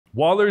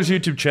Waller's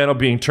YouTube channel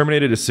being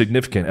terminated is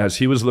significant as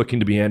he was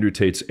looking to be Andrew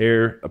Tate's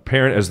heir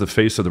apparent as the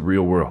face of the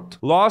real world.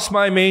 Lost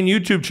my main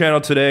YouTube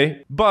channel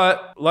today,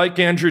 but like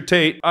Andrew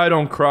Tate, I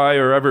don't cry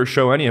or ever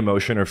show any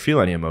emotion or feel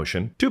any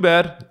emotion. Too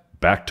bad.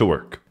 Back to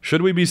work.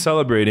 Should we be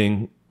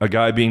celebrating a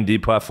guy being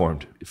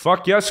deplatformed?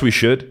 Fuck yes, we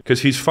should,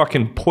 because he's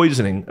fucking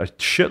poisoning a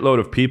shitload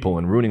of people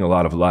and ruining a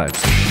lot of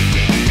lives.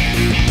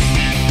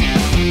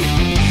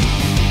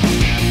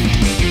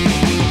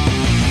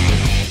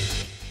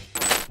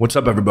 What's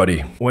up,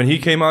 everybody? When he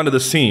came onto the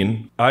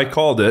scene, I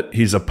called it.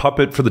 He's a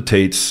puppet for the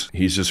Tates.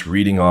 He's just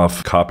reading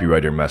off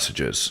copywriter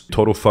messages.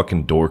 Total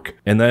fucking dork.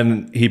 And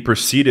then he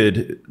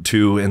proceeded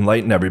to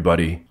enlighten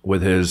everybody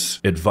with his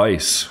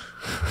advice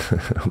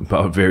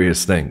about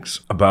various things,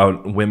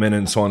 about women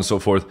and so on and so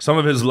forth. Some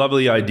of his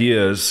lovely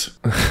ideas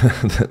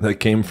that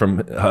came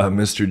from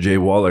Mr.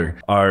 JWaller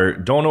are: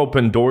 don't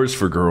open doors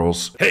for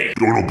girls. Hey,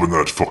 don't open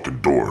that fucking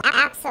door.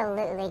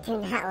 Absolutely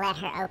do not let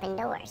her open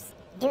doors.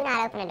 Do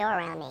not open a door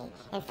around me.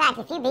 In fact,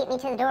 if you beat me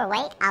to the door,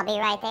 wait, I'll be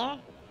right there.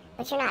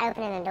 But you're not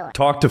opening the door.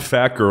 Talk to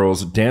fat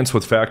girls, dance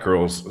with fat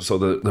girls so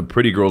the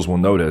pretty girls will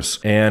notice.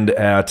 And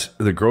at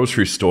the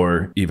grocery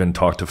store, even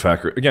talk to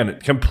fat girls. Again,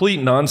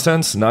 complete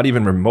nonsense, not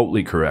even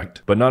remotely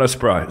correct, but not a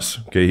surprise.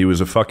 Okay, he was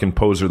a fucking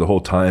poser the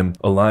whole time,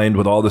 aligned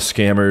with all the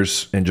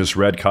scammers and just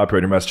read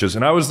copywriter messages.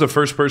 And I was the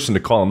first person to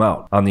call him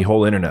out on the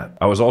whole internet.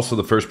 I was also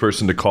the first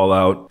person to call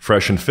out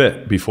Fresh and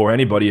Fit before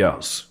anybody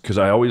else, because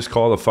I always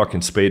call a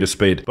fucking spade a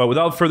spade. But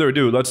without further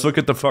ado, let's look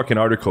at the fucking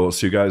article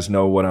so you guys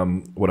know what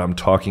I'm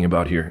talking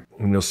about here.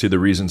 And you'll see the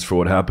reasons for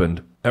what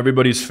happened.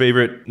 Everybody's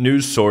favorite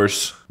news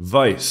source,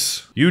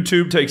 Vice.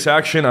 YouTube takes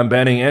action on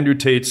banning Andrew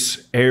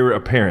Tate's heir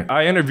apparent.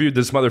 I interviewed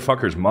this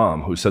motherfucker's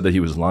mom who said that he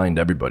was lying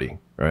to everybody.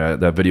 Right?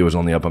 That video was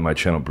only up on my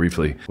channel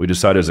briefly. We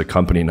decided as a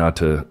company not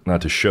to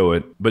show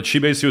it. But she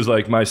basically was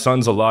like, my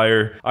son's a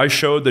liar. I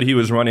showed that he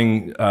was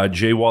running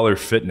JWaller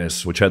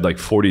Fitness, which had like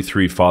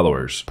 43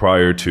 followers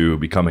prior to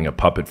becoming a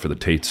puppet for the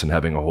Tates and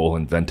having a whole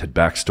invented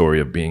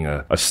backstory of being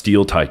a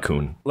steel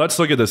tycoon. Let's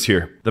look at this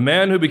here. The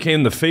man who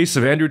became the face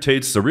of Andrew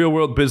Tate's The Real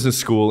World Business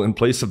School in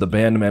place of the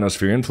banned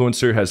Manosphere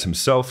influencer has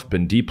himself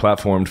been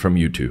deplatformed from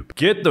YouTube.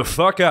 Get the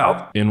fuck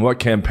out in what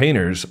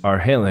campaigners are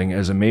hailing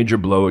as a major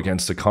blow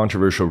against the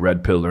controversial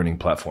red pill learning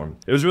platform.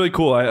 It was really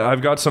cool. I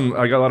got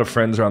a lot of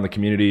friends around the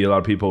community. A lot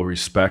of people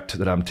respect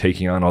that I'm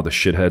taking on all the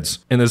shitheads.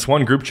 In this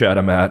one group chat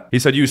I'm at, he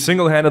said, you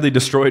single-handedly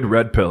destroyed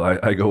red pill.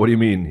 I go, what do you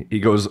mean? He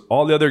goes,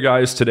 all the other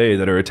guys today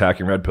that are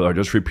attacking red pill are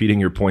just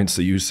repeating your points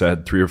that you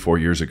said 3 or 4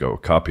 years ago,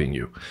 copying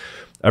you.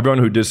 Everyone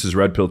who disses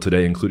red pill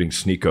today, including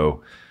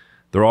Sneeko,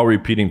 they're all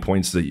repeating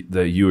points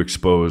that you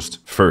exposed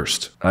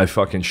first. I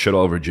fucking shit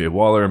all over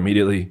JWaller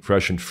immediately.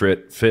 Fresh and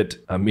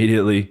Fit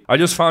immediately. I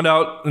just found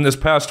out in this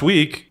past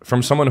week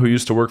from someone who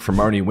used to work for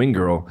Marnie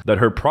Wingirl that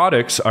her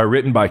products are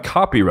written by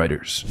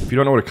copywriters. If you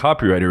don't know what a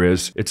copywriter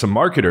is, it's a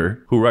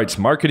marketer who writes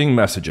marketing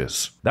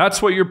messages.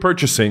 That's what you're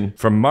purchasing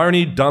from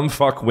Marnie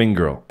Dumbfuck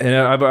Wingirl. And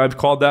I've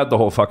called that the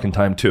whole fucking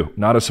time too.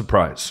 Not a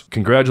surprise.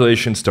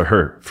 Congratulations to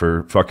her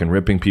for fucking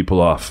ripping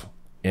people off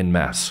in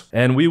mass.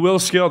 And we will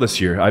scale this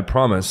year, I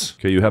promise.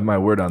 Okay, you have my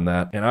word on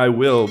that. And I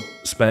will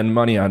spend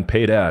money on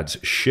paid ads,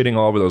 shitting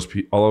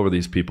all over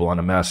these people on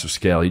a massive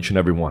scale, each and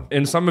every one.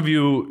 And some of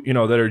you,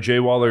 that are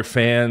JWaller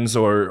fans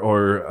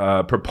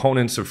or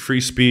proponents of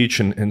free speech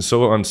and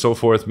so on and so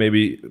forth,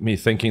 maybe me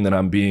thinking that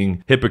I'm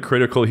being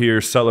hypocritical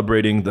here,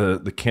 celebrating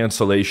the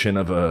cancellation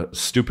of a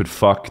stupid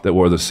fuck that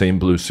wore the same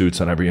blue suits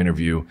on every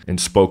interview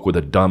and spoke with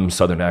a dumb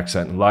southern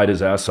accent and lied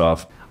his ass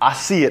off. I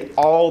see it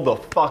all the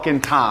fucking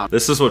time.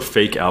 This is what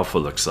fake alpha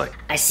looks like.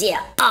 I see it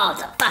all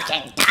the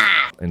fucking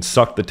time. And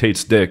suck the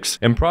Tate's dicks.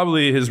 And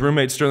probably his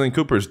roommate Sterling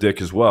Cooper's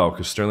dick as well,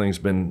 because Sterling's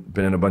been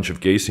in a bunch of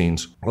gay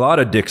scenes. A lot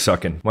of dick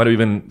sucking. Might have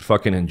even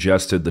fucking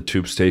ingested the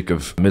tube steak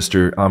of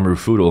Mr. Amru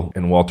Foodle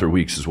and Walter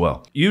Weeks as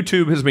well.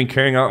 YouTube has been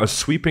carrying out a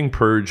sweeping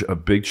purge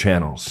of big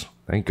channels.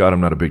 Thank God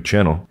I'm not a big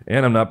channel.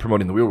 And I'm not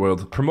promoting the real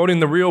world. Promoting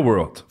the real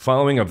world.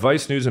 Following a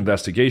Vice News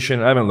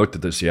investigation, I haven't looked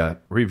at this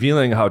yet,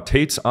 revealing how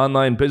Tate's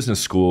online business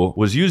school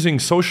was using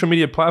social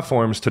media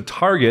platforms to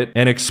target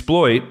and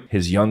exploit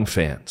his young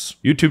fans.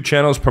 YouTube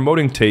channels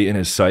promoting Tate and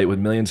his site with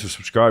millions of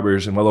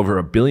subscribers and well over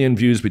 1 billion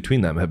views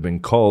between them have been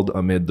culled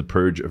amid the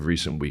purge of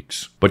recent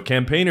weeks. But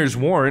campaigners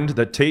warned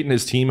that Tate and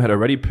his team had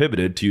already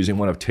pivoted to using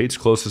one of Tate's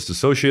closest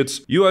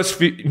associates, US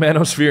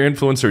Manosphere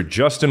influencer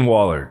Justin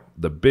Waller,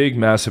 the big,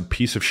 massive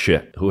piece of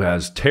shit who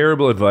has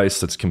terrible advice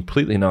that's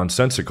completely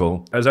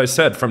nonsensical. As I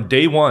said, from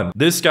day one,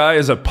 this guy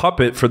is a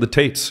puppet for the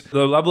Tates.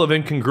 The level of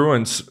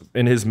incongruence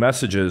in his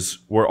messages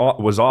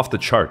was off the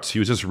charts. He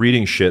was just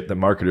reading shit that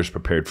marketers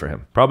prepared for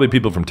him. Probably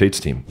people from Tate's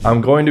team.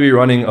 I'm going to be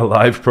running a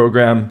live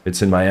program.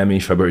 It's in Miami,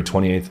 February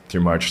 28th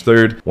through March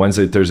 3rd.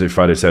 Wednesday, Thursday,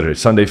 Friday, Saturday,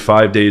 Sunday,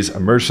 5 days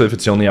immersive.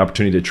 It's the only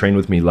opportunity to train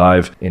with me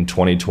live in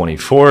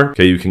 2024.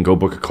 Okay, you can go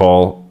book a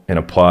call and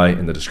apply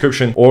in the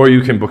description, or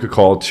you can book a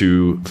call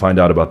to find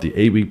out about the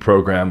 8-week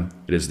program.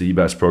 It is the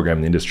best program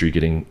in the industry,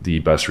 getting the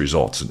best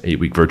results. An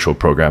 8-week virtual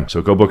program.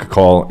 So go book a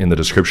call in the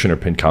description or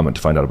pinned comment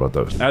to find out about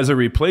those. As a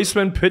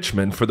replacement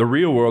pitchman for the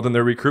real world in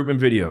their recruitment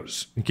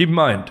videos. And keep in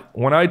mind,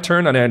 when I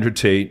turned on Andrew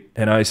Tate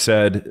and I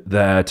said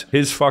that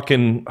his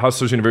fucking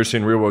Hustlers University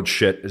and real world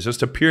shit is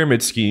just a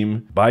pyramid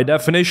scheme, by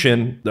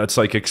definition, that's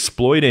like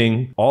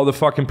exploiting all the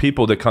fucking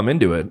people that come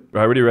into it. I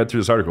already read through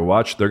this article.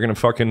 Watch, they're going to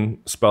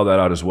fucking spell that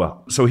out as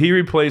well. So he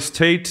replaced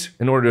Tate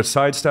in order to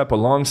sidestep a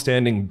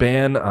long-standing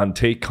ban on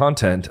Tate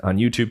content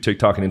on YouTube,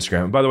 TikTok, and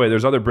Instagram. And by the way,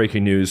 there's other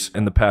breaking news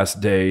in the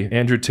past day.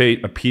 Andrew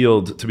Tate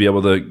appealed to be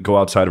able to go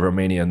outside of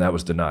Romania, and that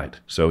was denied.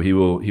 So he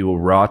will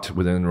rot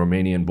within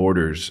Romanian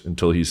borders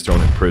until he's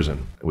thrown in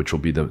prison, which will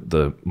be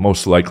the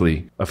most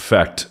likely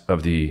effect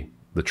of the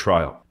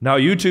trial. Now,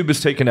 YouTube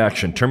has taken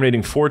action,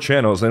 terminating 4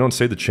 channels, they don't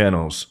say the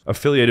channels,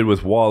 affiliated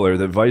with Waller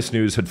that Vice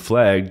News had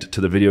flagged to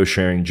the video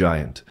sharing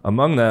giant.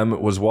 Among them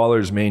was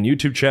Waller's main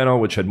YouTube channel,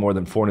 which had more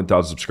than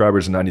 400,000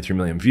 subscribers and 93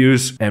 million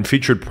views, and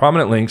featured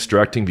prominent links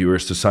directing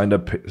viewers to sign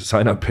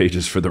up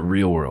pages for the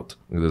real world.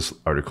 Look at this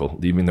article,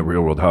 Leaving the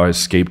Real World, How I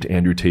Escaped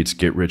Andrew Tate's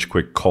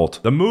Get-Rich-Quick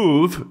Cult. The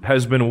move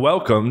has been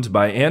welcomed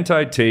by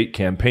anti-Tate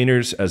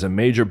campaigners as a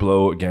major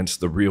blow against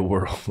the real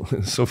world.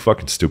 It's so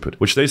fucking stupid.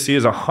 Which they see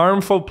as a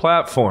harmful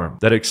platform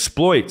that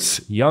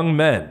exploits young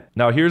men.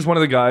 Now, here's one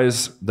of the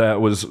guys that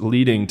was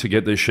leading to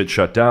get this shit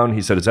shut down.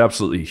 He said it's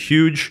absolutely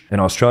huge. An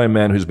Australian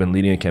man who's been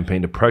leading a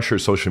campaign to pressure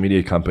social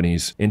media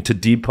companies into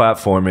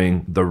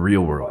deplatforming the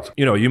real world.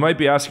 You know, you might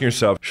be asking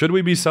yourself, should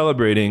we be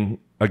celebrating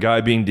a guy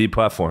being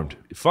deplatformed?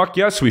 Fuck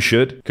yes, we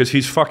should, because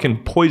he's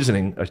fucking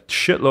poisoning a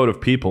shitload of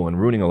people and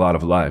ruining a lot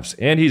of lives.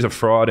 And he's a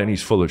fraud, and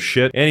he's full of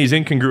shit, and he's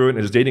incongruent, and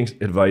his dating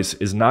advice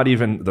is not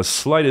even the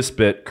slightest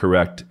bit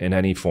correct in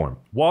any form.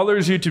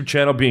 Waller's YouTube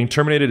channel being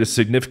terminated is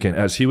significant,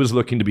 as he was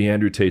looking to be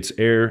Andrew Tate's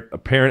heir,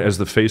 apparent as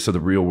the face of the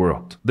real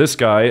world. This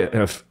guy,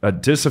 a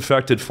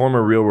disaffected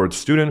former real world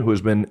student who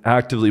has been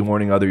actively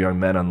warning other young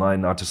men online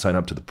not to sign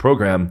up to the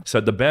program,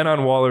 said the ban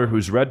on Waller,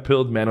 whose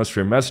red-pilled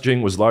manosphere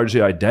messaging was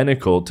largely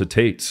identical to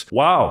Tate's.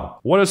 Wow,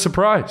 what a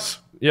surprise.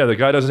 Yeah, the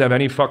guy doesn't have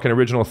any fucking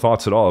original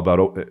thoughts at all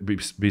about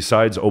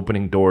besides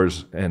opening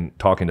doors and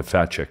talking to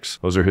fat chicks.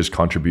 Those are his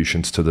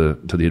contributions to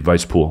the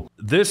advice pool.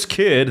 This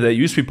kid that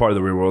used to be part of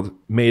the real world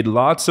made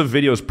lots of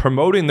videos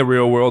promoting the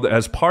real world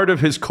as part of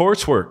his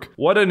coursework.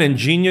 What an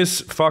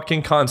ingenious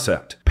fucking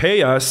concept.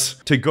 Pay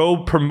us to go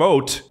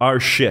promote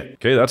our shit.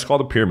 Okay, that's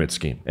called a pyramid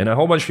scheme. And a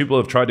whole bunch of people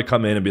have tried to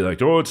come in and be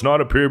like, oh, it's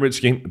not a pyramid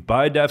scheme.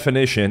 By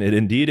definition, it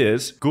indeed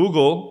is.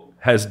 Google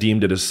has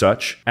deemed it as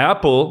such.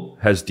 Apple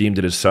has deemed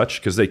it as such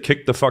because they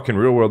kicked the fucking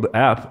real world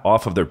app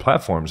off of their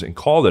platforms and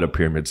called it a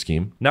pyramid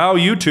scheme. Now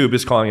YouTube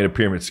is calling it a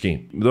pyramid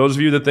scheme. Those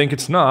of you that think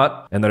it's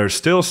not and that are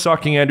still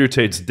sucking Andrew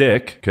Tate's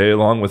dick, okay,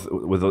 along with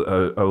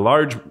a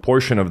large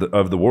portion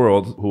of the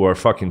world who are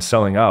fucking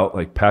selling out,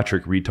 like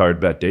Patrick retard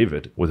Bet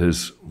David with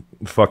his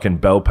fucking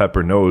bell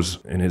pepper nose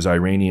and his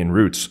Iranian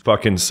roots,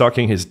 fucking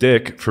sucking his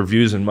dick for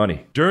views and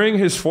money. During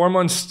his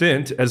 4-month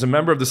stint as a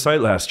member of the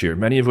site last year,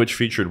 many of which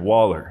featured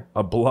Waller,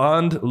 a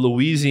blonde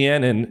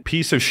Louisianan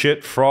piece of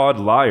shit fraud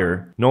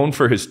liar known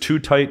for his too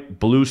tight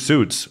blue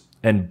suits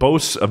and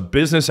boasts of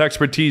business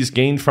expertise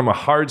gained from a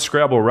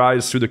hardscrabble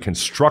rise through the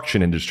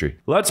construction industry.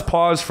 Let's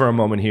pause for a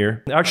moment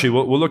here. Actually,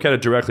 we'll look at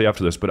it directly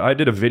after this, but I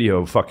did a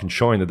video fucking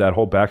showing that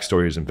whole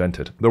backstory is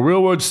invented. The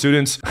real world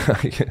students,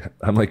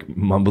 I'm like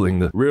mumbling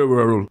the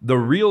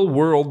real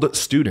world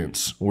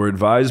students were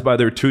advised by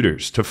their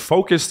tutors to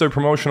focus their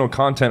promotional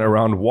content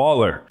around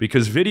Waller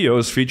because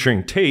videos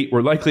featuring Tate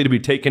were likely to be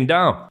taken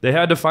down. They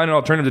had to find an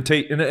alternative to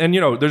Tate. And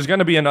you know, there's going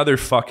to be another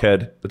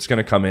fuckhead that's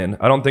going to come in.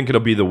 I don't think it'll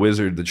be the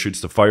wizard that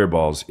shoots the fireballs,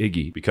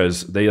 Iggy,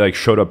 because they like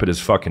showed up at his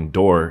fucking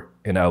door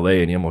in LA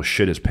and he almost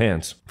shit his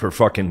pants for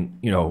fucking,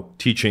 you know,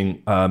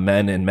 teaching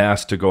men en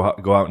masse to go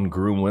out and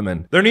groom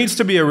women. There needs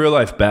to be a real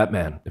life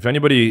Batman. If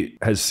anybody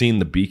has seen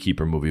the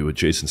Beekeeper movie with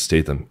Jason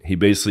Statham, he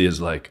basically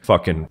is like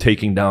fucking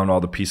taking down all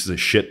the pieces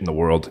of shit in the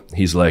world.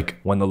 He's like,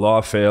 when the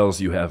law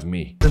fails, you have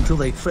me. Until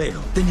they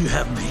fail, then you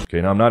have me. Okay,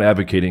 now I'm not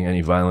advocating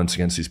any violence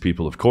against these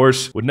people, of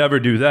course. Would never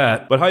do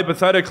that. But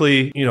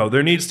hypothetically, you know,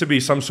 there needs to be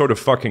some sort of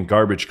fucking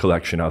garbage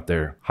collection out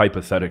there,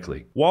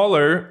 hypothetically.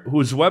 Waller,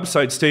 whose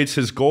website states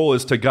his goal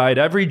is to guide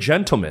every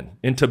gentleman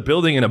into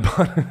building an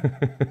abundant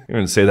you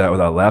wouldn't say that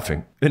without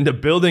laughing. Into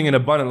building an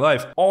abundant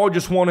life. Oh, I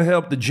just want to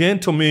help the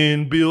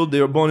gentlemen build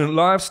their abundant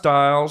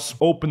lifestyles,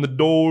 open the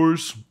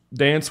doors,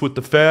 dance with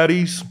the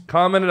fatties.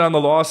 Commented on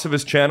the loss of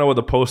his channel with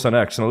a post on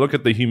X. And look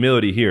at the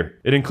humility here.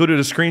 It included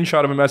a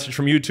screenshot of a message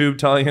from YouTube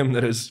telling him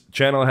that his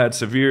channel had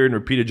severe and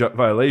repeated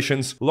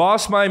violations.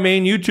 Lost my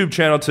main YouTube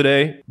channel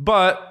today,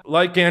 but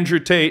like Andrew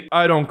Tate,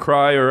 I don't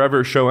cry or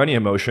ever show any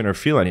emotion or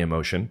feel any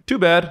emotion. Too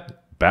bad.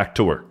 Back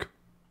to work.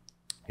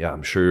 Yeah,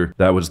 I'm sure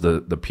that was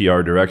the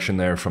PR direction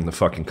there from the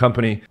fucking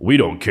company. We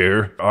don't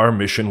care. Our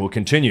mission will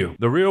continue.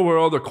 The real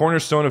world, the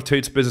cornerstone of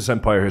Tate's business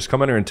empire, has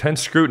come under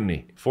intense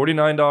scrutiny.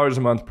 $49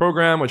 a month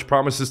program, which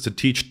promises to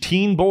teach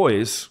teen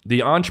boys the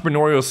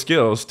entrepreneurial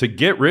skills to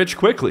get rich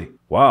quickly.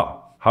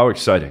 Wow, how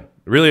exciting.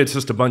 Really, it's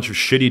just a bunch of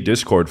shitty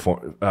Discord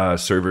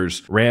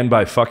servers ran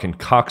by fucking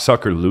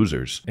cocksucker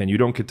losers. And you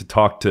don't get to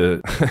talk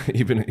to,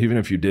 even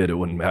if you did, it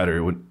wouldn't matter.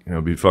 It would,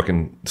 be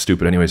fucking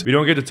stupid anyways. You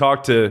don't get to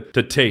talk to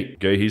Tate,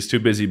 okay? He's too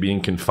busy being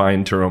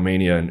confined to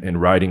Romania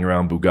and riding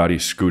around Bugatti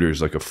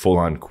scooters like a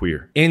full-on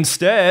queer.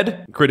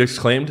 Instead, critics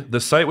claimed, the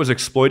site was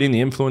exploiting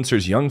the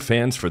influencer's young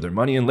fans for their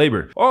money and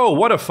labor. Oh,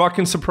 what a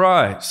fucking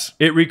surprise.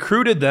 It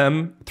recruited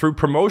them through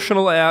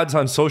promotional ads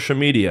on social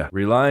media,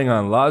 relying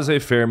on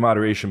laissez-faire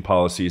moderation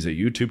policies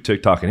at YouTube,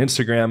 TikTok, and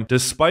Instagram,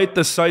 despite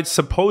the site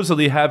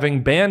supposedly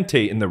having banned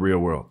Tate in the real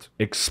world.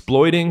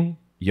 Exploiting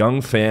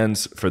young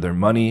fans for their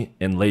money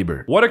and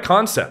labor. What a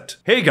concept.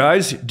 Hey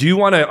guys, do you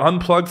want to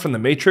unplug from the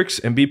matrix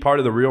and be part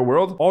of the real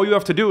world? All you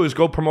have to do is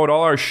go promote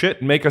all our shit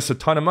and make us a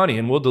ton of money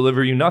and we'll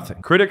deliver you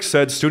nothing. Critics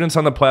said students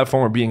on the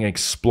platform are being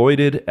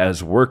exploited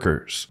as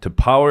workers to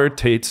power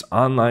Tate's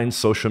online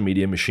social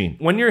media machine.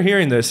 When you're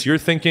hearing this, you're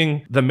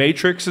thinking the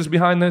matrix is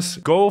behind this?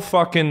 Go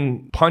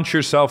fucking punch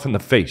yourself in the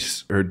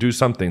face or do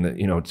something that,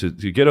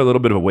 to get a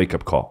little bit of a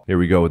wake-up call. Here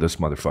we go with this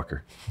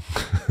motherfucker.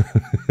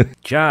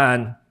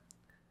 John,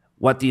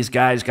 what these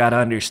guys got to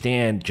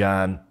understand,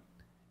 John,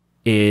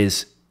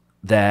 is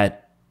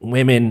that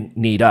women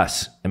need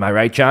us. Am I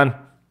right, John?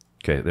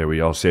 Okay, there we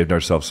all saved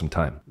ourselves some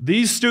time.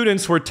 These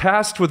students were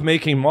tasked with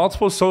making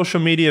multiple social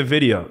media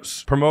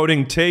videos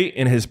promoting Tate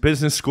in his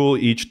business school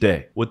each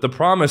day, with the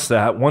promise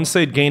that once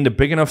they'd gained a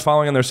big enough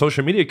following on their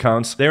social media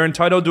accounts, they're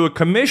entitled to a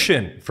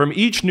commission from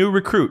each new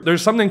recruit.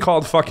 There's something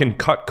called fucking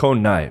Cutco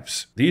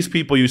knives. These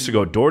people used to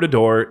go door to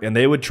door and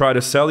they would try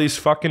to sell these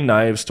fucking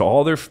knives to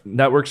all their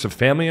networks of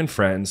family and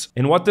friends.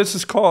 And what this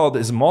is called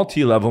is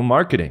multi-level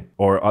marketing,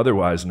 or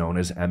otherwise known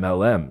as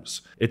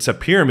MLMs. It's a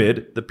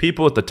pyramid. The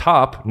people at the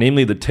top,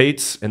 namely the Tate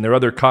and their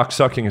other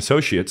cocksucking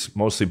associates,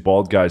 mostly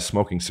bald guys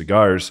smoking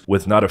cigars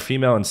with not a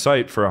female in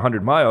sight for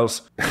 100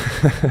 miles,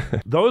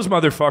 those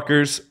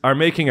motherfuckers are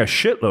making a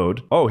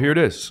shitload. Oh, here it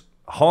is.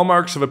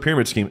 Hallmarks of a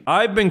pyramid scheme.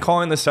 I've been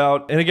calling this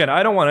out, and again,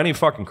 I don't want any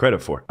fucking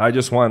credit for it. I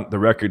just want the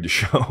record to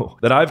show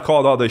that I've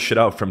called all this shit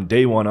out from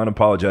day one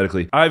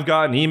unapologetically. I've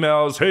gotten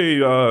emails,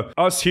 hey,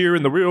 us here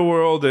in the real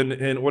world,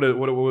 and what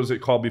was it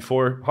called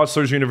before?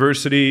 Hustlers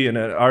University and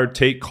our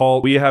Tate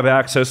cult, we have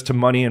access to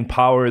money and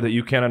power that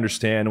you can't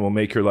understand, and we'll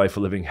make your life a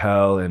living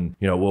hell, and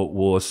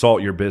we'll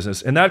assault your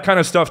business. And that kind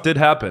of stuff did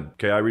happen.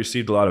 Okay, I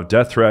received a lot of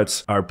death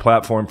threats. Our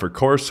platform for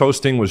course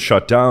hosting was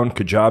shut down.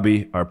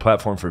 Kajabi, our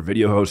platform for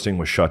video hosting,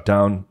 was shut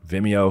down.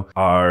 Vimeo,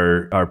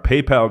 our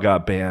PayPal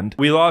got banned.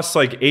 We lost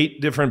like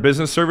 8 different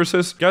business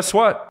services. Guess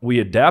what? We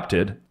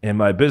adapted and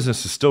my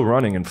business is still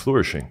running and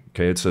flourishing.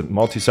 Okay, it's a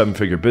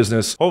multi-7-figure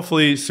business,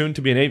 hopefully soon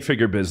to be an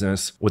 8-figure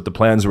business with the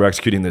plans we're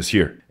executing this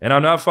year. And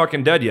I'm not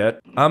fucking dead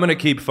yet. I'm gonna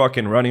keep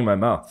fucking running my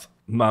mouth.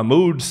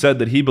 Mahmoud said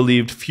that he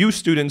believed few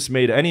students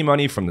made any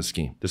money from the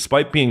scheme,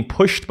 despite being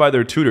pushed by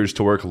their tutors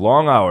to work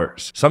long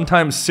hours,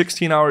 sometimes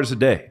 16 hours a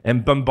day,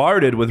 and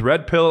bombarded with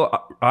red pill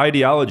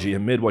ideology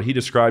amid what he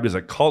described as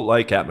a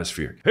cult-like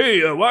atmosphere.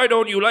 Hey, why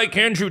don't you like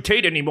Andrew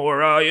Tate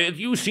anymore?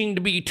 You seem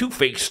to be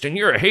two-faced and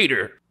you're a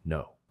hater.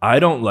 No, I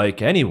don't like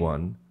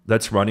anyone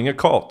that's running a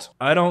cult.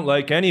 I don't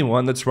like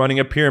anyone that's running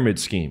a pyramid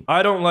scheme.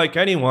 I don't like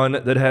anyone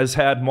that has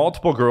had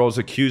multiple girls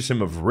accuse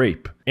him of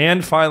rape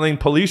and filing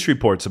police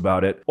reports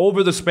about it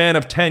over the span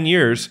of 10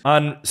 years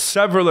on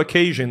several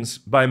occasions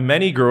by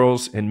many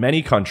girls in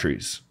many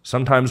countries,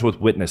 sometimes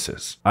with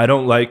witnesses. I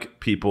don't like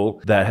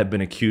people that have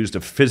been accused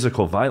of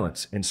physical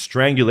violence and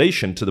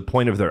strangulation to the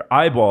point of their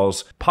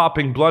eyeballs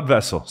popping blood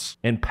vessels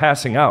and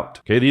passing out.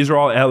 Okay, these are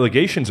all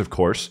allegations, of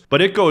course,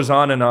 but it goes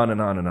on and on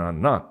and on and on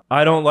and on.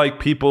 I don't like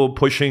people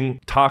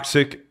pushing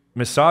toxic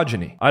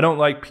misogyny. I don't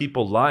like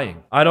people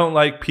lying. I don't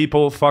like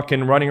people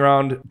fucking running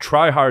around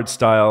try-hard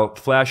style,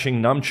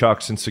 flashing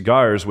nunchucks and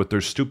cigars with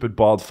their stupid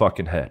bald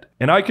fucking head.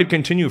 And I could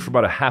continue for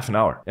about a half an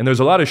hour. And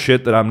there's a lot of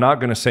shit that I'm not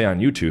going to say on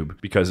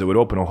YouTube because it would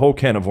open a whole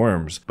can of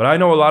worms. But I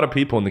know a lot of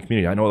people in the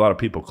community. I know a lot of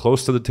people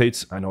close to the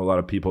Tates. I know a lot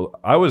of people.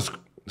 I was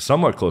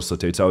somewhat close to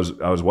the Tates. I was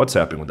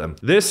WhatsApping with them.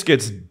 This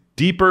gets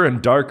deeper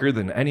and darker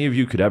than any of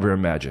you could ever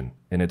imagine.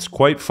 And it's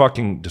quite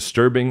fucking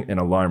disturbing and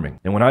alarming.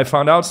 And when I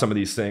found out some of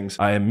these things,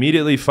 I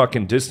immediately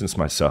fucking distanced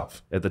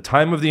myself. At the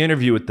time of the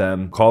interview with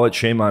them, call it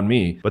shame on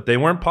me, but they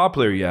weren't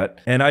popular yet,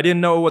 and I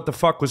didn't know what the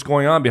fuck was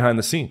going on behind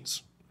the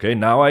scenes. Okay,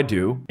 now I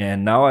do,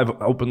 and now I've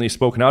openly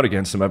spoken out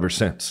against them ever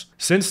since.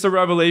 Since the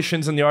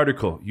revelations in the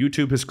article,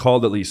 YouTube has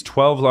called at least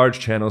 12 large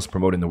channels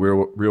promoting the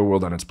real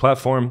world on its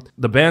platform.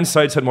 The banned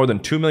sites had more than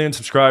 2 million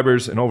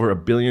subscribers and over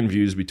 1 billion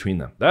views between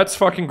them. That's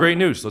fucking great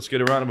news. Let's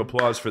get a round of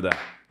applause for that,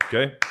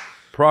 okay?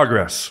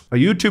 Progress. A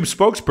YouTube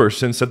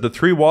spokesperson said the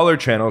 3 JWaller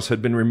channels had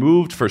been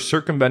removed for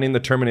circumventing the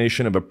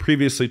termination of a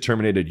previously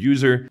terminated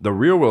user, the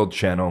Real World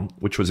channel,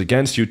 which was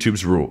against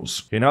YouTube's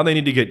rules. Okay, now they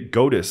need to get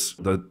Godis,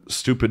 the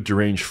stupid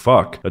deranged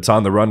fuck that's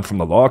on the run from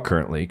the law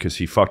currently because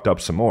he fucked up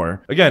some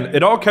more. Again,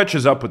 it all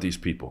catches up with these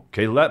people.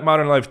 Okay, let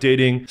Modern Life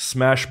Dating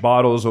smash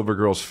bottles over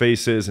girls'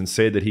 faces and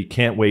say that he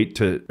can't wait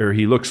to, or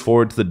he looks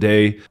forward to the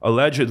day,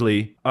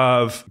 allegedly,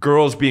 of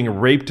girls being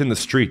raped in the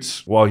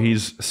streets while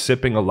he's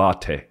sipping a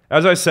latte.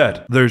 As I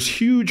said,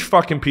 there's huge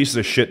fucking pieces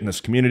of shit in this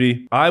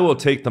community. I will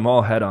take them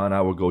all head on.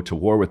 I will go to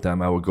war with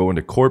them. I will go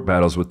into court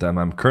battles with them.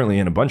 I'm currently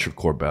in a bunch of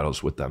court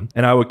battles with them.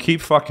 And I will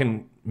keep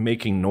fucking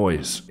making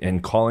noise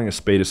and calling a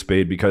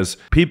spade because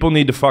people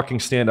need to fucking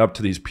stand up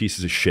to these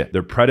pieces of shit.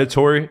 They're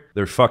predatory.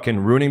 They're fucking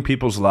ruining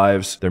people's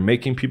lives. They're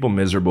making people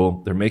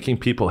miserable. They're making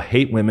people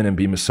hate women and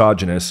be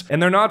misogynist.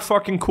 And they're not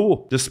fucking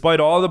cool. Despite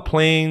all the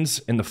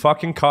planes and the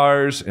fucking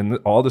cars and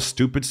all the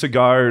stupid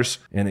cigars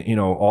and, you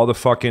know, all the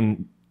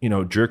fucking, you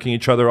know, jerking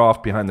each other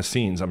off behind the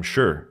scenes, I'm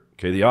sure.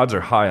 Okay, the odds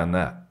are high on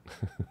that.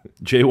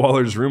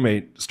 JWaller's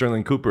roommate,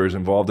 Sterling Cooper, is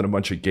involved in a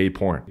bunch of gay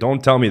porn.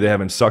 Don't tell me they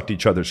haven't sucked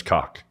each other's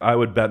cock. I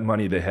would bet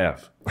money they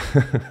have.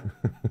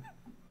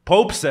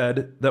 Pope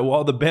said that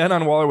while the ban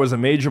on Waller was a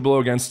major blow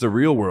against the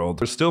real world,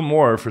 there's still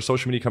more for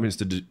social media companies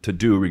to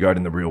do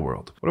regarding the real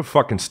world. What a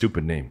fucking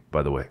stupid name,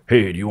 by the way.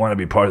 Hey, do you want to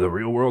be part of the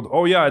real world?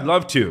 Oh yeah, I'd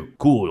love to.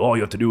 Cool, all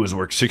you have to do is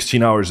work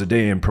 16 hours a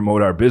day and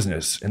promote our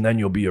business, and then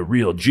you'll be a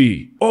real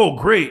G. Oh,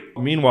 great.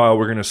 Meanwhile,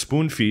 we're going to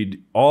spoon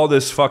feed all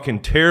this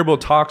fucking terrible,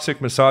 toxic,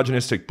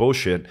 misogynistic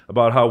bullshit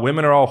about how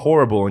women are all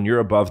horrible and you're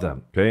above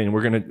them, okay? And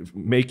we're going to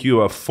make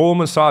you a full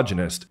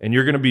misogynist, and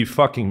you're going to be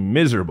fucking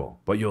miserable,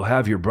 but you'll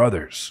have your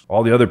brothers,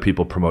 all the other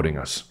people promoting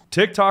us.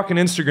 TikTok and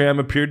Instagram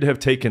appeared to have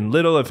taken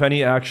little, if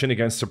any, action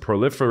against the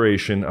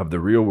proliferation of the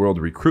real-world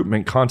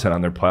recruitment content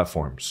on their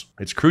platforms.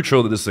 It's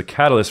crucial that this is a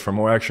catalyst for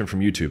more action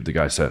from YouTube, the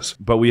guy says.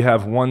 But we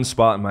have one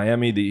spot in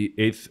Miami, the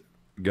 8th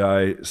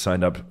guy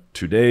signed up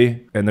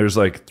today, and there's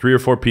like 3 or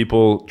 4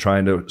 people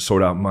trying to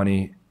sort out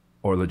money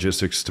or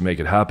logistics to make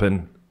it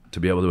happen, to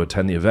be able to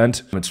attend the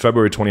event. It's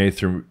February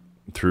 28th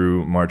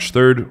through March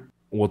 3rd.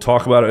 We'll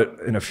talk about it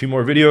in a few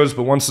more videos,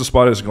 but once the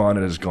spot is gone,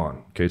 it is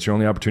gone. Okay, it's your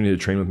only opportunity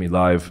to train with me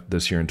live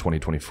this year in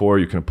 2024.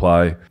 You can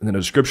apply in the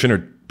description or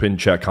pinned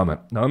chat comment.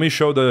 Now let me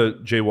show the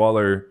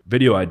JWaller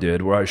video I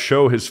did where I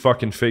show his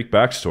fucking fake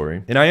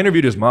backstory. And I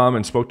interviewed his mom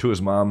and spoke to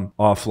his mom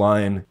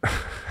offline.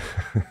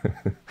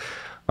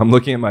 I'm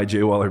looking at my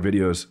JWaller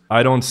videos.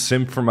 I don't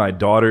simp for my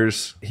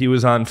daughters. He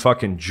was on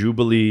fucking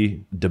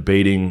Jubilee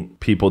debating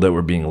people that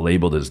were being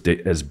labeled as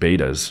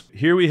betas.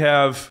 Here we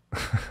have...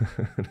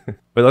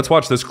 Wait, let's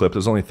watch this clip.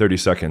 There's only 30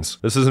 seconds.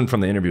 This isn't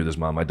from the interview with his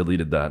mom. I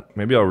deleted that.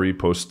 Maybe I'll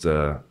repost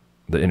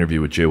the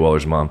interview with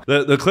JWaller's mom.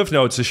 The cliff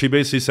notes is she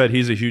basically said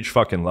he's a huge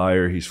fucking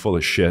liar. He's full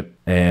of shit.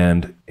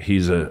 And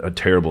he's a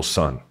terrible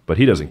son. But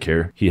he doesn't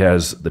care. He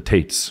has the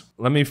tates.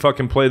 Let me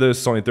fucking play this.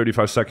 It's only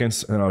 35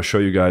 seconds, and I'll show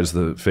you guys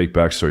the fake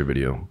backstory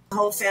video. The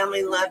whole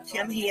family loved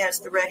him. He has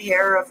the red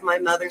hair of my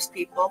mother's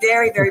people.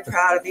 Very, very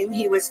proud of him.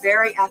 He was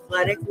very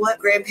athletic. What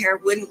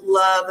grandparent wouldn't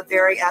love a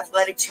very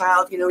athletic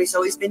child? You know, he's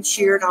always been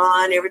cheered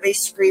on.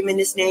 Everybody's screaming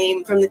his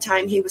name from the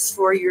time he was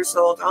 4 years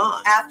old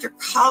on. After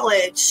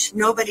college,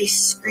 nobody's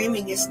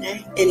screaming his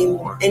name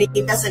anymore. And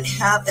he doesn't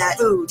have that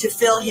food to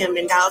fill him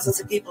and thousands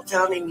of people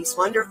telling him he's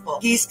wonderful.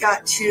 He's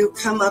got to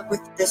come up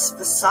with this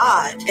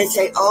facade and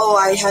say, oh,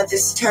 I had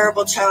this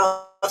terrible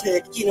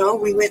childhood. You know,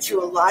 we went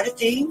through a lot of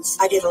things.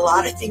 I did a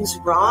lot of things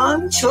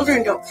wrong.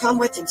 Children don't come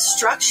with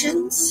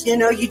instructions. You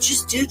know, you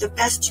just do the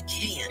best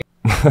you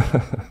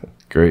can.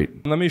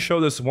 Great. Let me show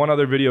this one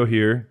other video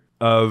here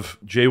of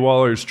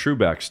JWaller's true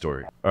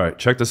backstory. All right,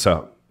 check this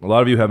out. A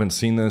lot of you haven't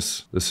seen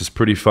this. This is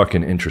pretty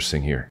fucking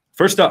interesting here.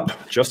 First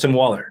up, Justin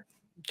Waller,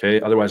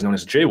 okay, otherwise known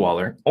as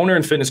JWaller, owner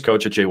and fitness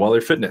coach at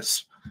JWaller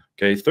Fitness.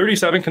 Okay,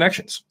 37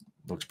 connections.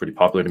 Looks pretty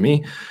popular to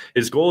me.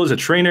 His goal as a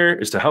trainer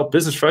is to help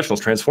business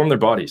professionals transform their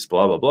bodies.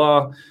 Blah, blah,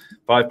 blah.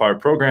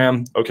 5-part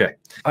program. Okay.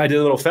 I did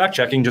a little fact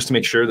checking just to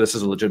make sure this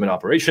is a legitimate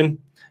operation.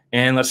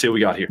 And let's see what we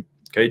got here.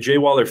 Okay.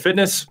 JWaller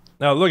Fitness.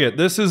 Now look at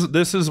this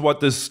is what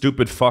this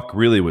stupid fuck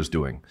really was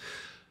doing.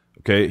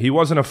 Okay. He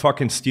wasn't a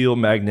fucking steel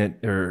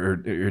magnet or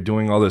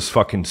doing all this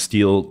fucking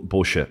steel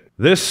bullshit.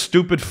 This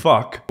stupid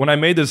fuck, when I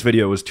made this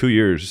video, it was 2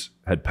 years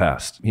had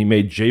passed. He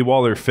made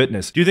JWaller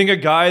Fitness. Do you think a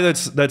guy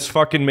that's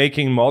fucking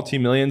making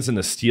multi-millions in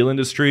the steel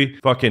industry,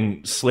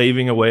 fucking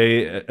slaving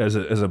away as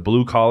a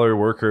blue-collar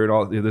worker and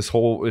all this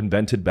whole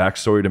invented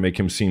backstory to make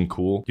him seem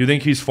cool? Do you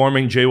think he's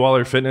forming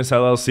JWaller Fitness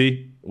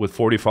LLC with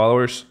 40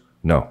 followers?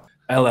 No.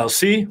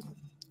 LLC,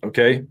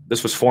 okay,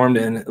 this was formed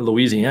in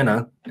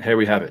Louisiana. Here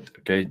we have it,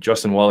 okay?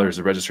 Justin Waller is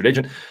a registered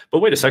agent. But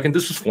wait a second,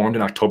 this was formed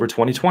in October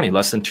 2020,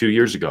 less than 2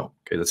 years ago.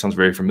 Okay, that sounds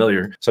very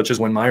familiar, such as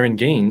when Myron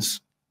Gaines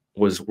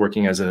was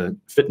working as a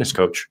fitness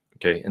coach,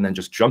 okay, and then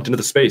just jumped into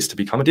the space to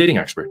become a dating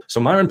expert. So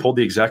Myron pulled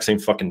the exact same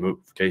fucking move,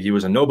 okay? He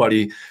was a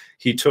nobody.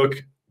 He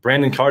took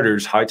Brandon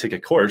Carter's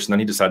high-ticket course, and then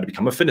he decided to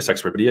become a fitness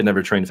expert, but he had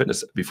never trained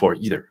fitness before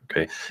either,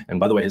 okay? And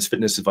by the way, his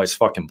fitness advice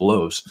fucking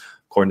blows,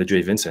 according to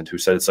Jay Vincent, who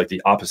said it's like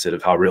the opposite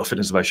of how real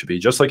fitness advice should be,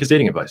 just like his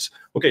dating advice.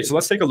 Okay, so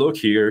let's take a look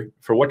here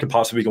for what could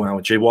possibly go on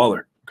with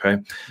JWaller. Okay.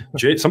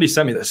 Somebody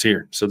sent me this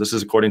here. So this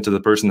is according to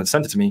the person that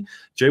sent it to me.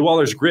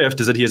 JWaller's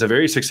grift is that he is a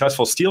very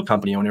successful steel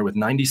company owner with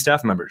 90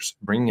 staff members,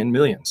 bringing in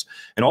millions,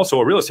 and also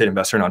a real estate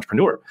investor and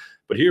entrepreneur.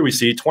 But here we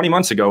see 20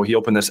 months ago, he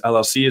opened this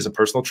LLC as a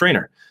personal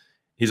trainer.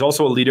 He's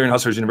also a leader in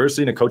Hustlers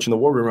University and a coach in the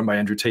War Room run by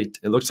Andrew Tate.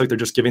 It looks like they're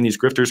just giving these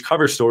grifters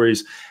cover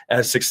stories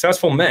as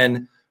successful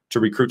men to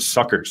recruit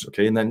suckers.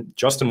 Okay. And then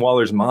Justin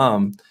Waller's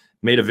mom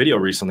made a video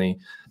recently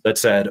that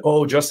said,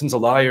 oh, Justin's a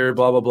liar,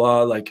 blah, blah,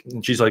 blah. Like,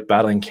 she's like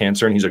battling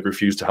cancer and he's like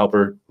refused to help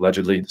her.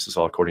 Allegedly, this is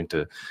all according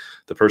to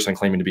the person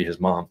claiming to be his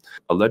mom.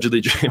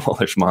 Allegedly,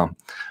 JWaller's mom.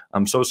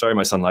 I'm so sorry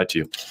my son lied to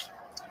you.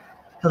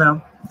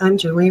 Hello, I'm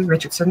Julie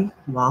Richardson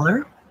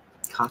Waller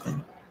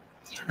Coffin.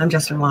 I'm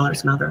Justin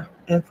Waller's mother.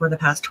 And for the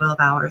past 12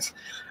 hours,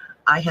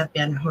 I have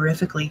been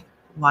horrifically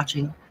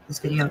watching his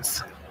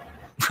videos.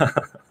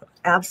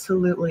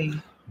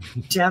 Absolutely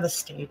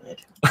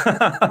devastated.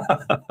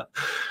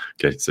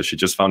 Okay, so she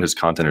just found his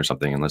content or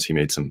something, unless he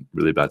made some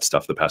really bad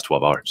stuff the past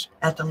 12 hours.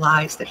 At the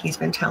lies that he's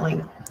been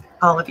telling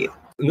all of you.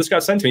 And this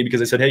got sent to me because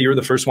they said, hey, you're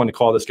the first one to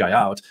call this guy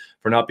out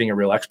for not being a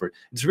real expert.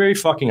 It's very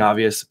fucking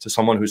obvious to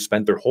someone who's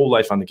spent their whole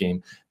life on the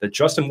game that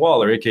Justin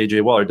Waller, aka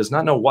JWaller, does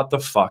not know what the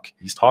fuck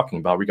he's talking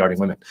about regarding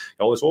women.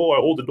 All this, oh, I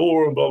hold the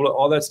door and blah, blah,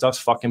 all that stuff's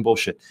fucking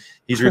bullshit.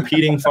 He's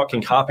repeating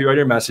fucking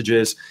copywriter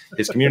messages.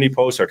 His community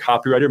posts are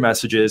copywriter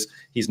messages.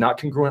 He's not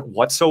congruent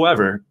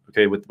whatsoever,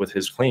 okay, with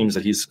his claims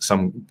that he's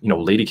some,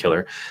 lady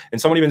killer. And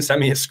someone even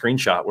sent me a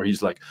screenshot where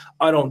he's like,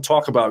 I don't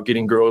talk about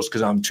getting girls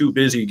because I'm too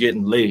busy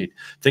getting laid.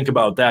 Think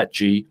about that,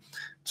 G.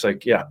 It's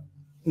like, yeah,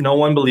 no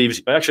one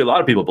believes, actually a lot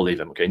of people believe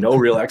him, okay? No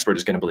real expert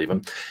is going to believe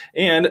him.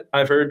 And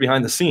I've heard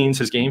behind the scenes,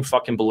 his game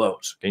fucking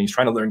blows. Okay? He's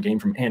trying to learn game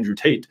from Andrew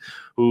Tate,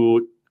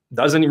 who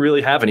doesn't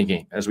really have any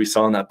game, as we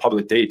saw in that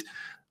public date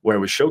where it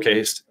was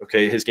showcased.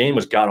 Okay, his game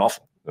was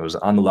god-awful. It was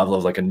on the level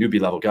of like a newbie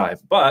level guy.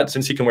 But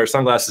since he can wear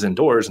sunglasses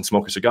indoors and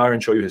smoke a cigar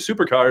and show you his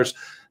supercars,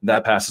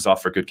 that passes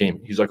off for good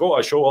gaming. He's like, oh,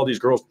 I show all these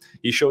girls.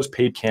 He shows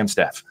paid cam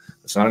staff.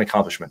 It's not an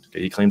accomplishment.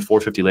 Okay? He claimed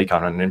 450 late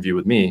count on an interview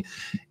with me,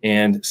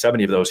 and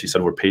 70 of those he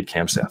said were paid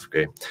cam staff.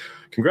 Okay,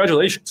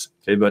 congratulations.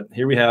 Okay, but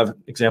here we have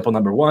example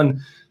number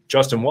one.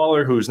 Justin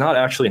Waller, who is not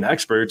actually an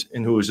expert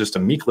and who is just a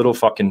meek little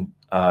fucking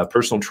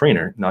personal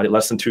trainer, not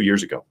less than 2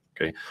 years ago.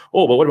 Okay.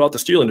 Oh, but what about the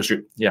steel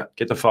industry? Yeah,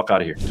 get the fuck out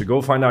of here. To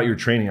go find out your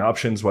training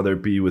options, whether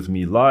it be with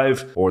me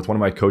live or with one of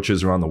my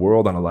coaches around the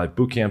world on a live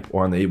bootcamp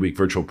or on the 8-week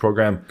virtual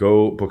program,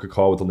 go book a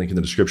call with the link in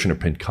the description or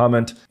pinned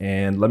comment.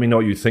 And let me know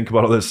what you think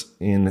about all this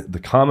in the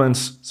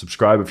comments.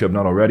 Subscribe if you have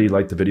not already.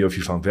 Like the video if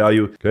you found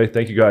value. Okay,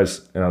 thank you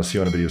guys, and I'll see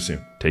you on a video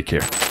soon. Take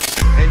care.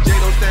 And Jay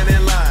don't stand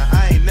in line.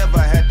 I ain't never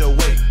had to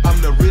wait. I'm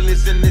the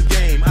realest in this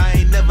game. I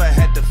ain't never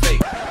had to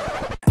fake.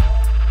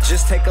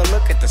 Just take a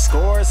look at the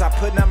scores. I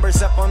put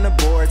numbers up on the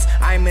boards.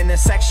 I'm in a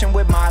section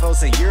with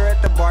models, and you're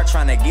at the bar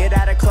trying to get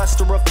out a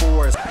cluster of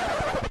fours.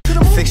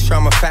 Fixture,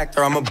 I'm a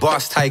factor. I'm a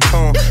boss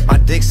tycoon. My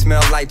dick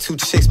smell like 2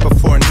 chicks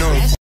before noon.